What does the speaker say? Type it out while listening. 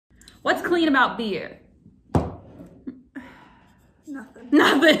What's clean about beer? Nothing.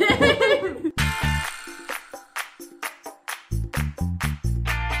 Nothing.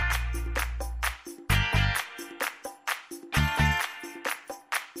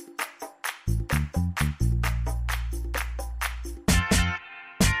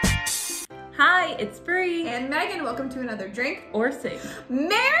 Hi, it's Bree. And Megan, welcome to another drink Or sing.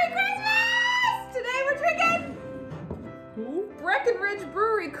 Merry Christmas! Today we're drinking Breckenridge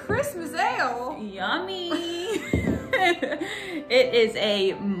Brewery Christmas Ale. Yummy. It is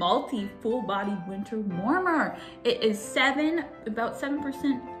a malty full-body winter warmer. It is about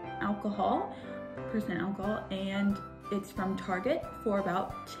 7% alcohol, and it's from Target for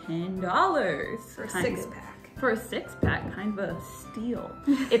about $10 For a six-pack. For a six-pack, kind of a steal.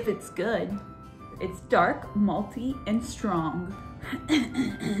 If it's good. It's dark, malty, and strong.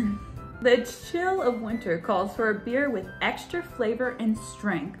 The chill of winter calls for a beer with extra flavor and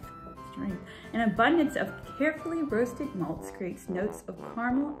strength. An abundance of carefully roasted malts creates notes of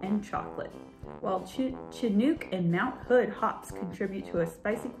caramel and chocolate, while Chinook and Mount Hood hops contribute to a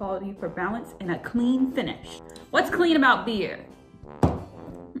spicy quality for balance and a clean finish. What's clean about beer?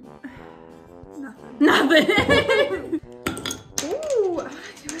 Nothing. Ooh, I'm gonna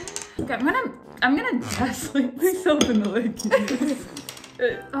do it. Okay, I'm gonna gaslight myself in the leg.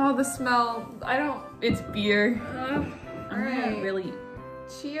 Oh, the smell. I don't. It's beer. All I'm right. gonna really.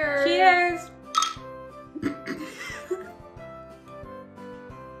 Cheers. Cheers.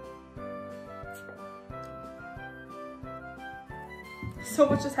 So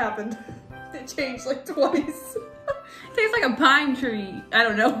much just happened. It changed like twice. It tastes like a pine tree. I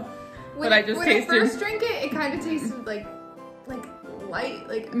don't know. But I just when tasted. I first drank it, it kind of tasted like light.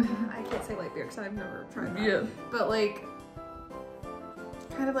 Like I can't say light beer because I've never tried that. Yeah. But like.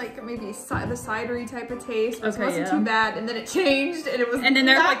 Kind of like maybe the cidery type of taste, which Okay, wasn't yeah. too bad, and then it changed, and it was. And then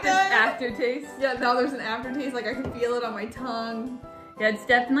there's not like this good. aftertaste. Yeah, now there's an aftertaste. Like I can feel it on my tongue. Yeah, it's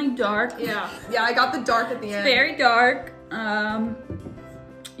definitely dark. Yeah, I got the dark at the end. Very dark.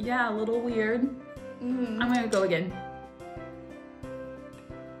 Yeah, a little weird. Mm-hmm. I'm gonna go again.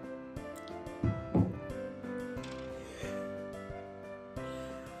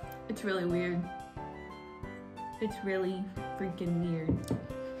 It's really weird. It's really freaking weird.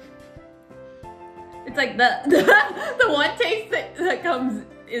 It's like the one taste that comes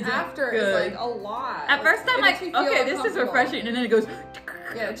isn't After good. is like a lot. At first I'm It like, makes me feel okay, this is uncomfortable. refreshing, and then it goes.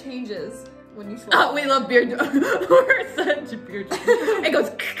 Yeah, it changes when you swallow. Oh, we love beer. We're such a beer. It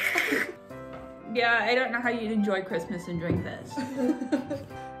goes. Yeah, I don't know how you'd enjoy Christmas and drink this.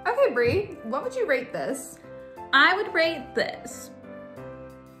 Okay, Bree, what would you rate this? I would rate this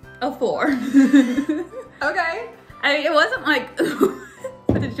a 4. Okay. I mean, it wasn't like,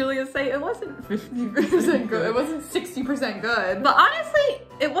 what did Julia say? It wasn't 50% Good. It wasn't 60% good. But honestly,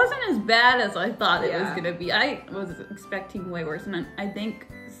 it wasn't as bad as I thought it was Yeah. gonna be. I was expecting way worse, and I think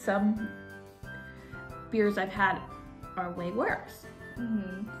some beers I've had are way worse.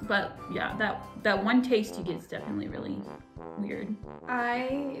 Mm-hmm. But yeah, that one taste you get is definitely really weird.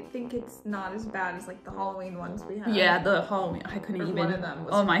 I think it's not as bad as like the Halloween ones we had. Yeah, the Halloween, I couldn't Or even. one of them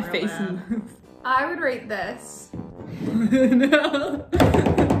was oh, my real face. bad. I would rate this No.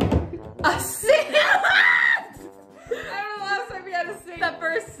 a 6. I don't know the last time we had a 6. The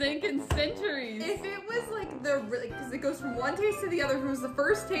first sink in centuries. If it was like because it goes from one taste to the other, if it was the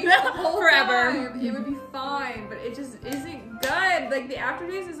first taste the whole Forever. time, it would be fine, but it just isn't good. Like the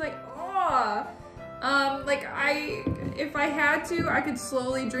aftertaste is like, oh. Like if I had to, I could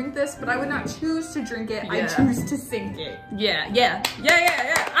slowly drink this, but I would not choose to drink it. Yeah. I choose to sink it. Yeah.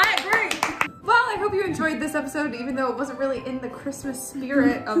 I agree. Well, I hope you enjoyed this episode, even though it wasn't really in the Christmas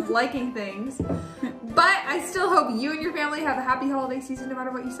spirit of liking things. But I still hope you and your family have a happy holiday season, no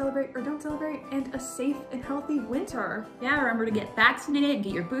matter what you celebrate or don't celebrate, and a safe and healthy winter. Yeah, remember to get vaccinated,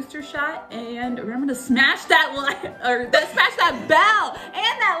 get your booster shot, and remember to smash that smash that bell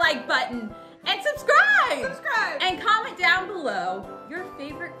and that like button, and subscribe. And comment down below your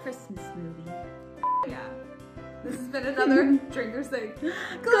favorite Christmas movie. Yeah. This has been another Drinker's Thing.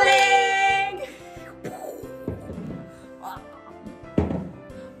 Cling!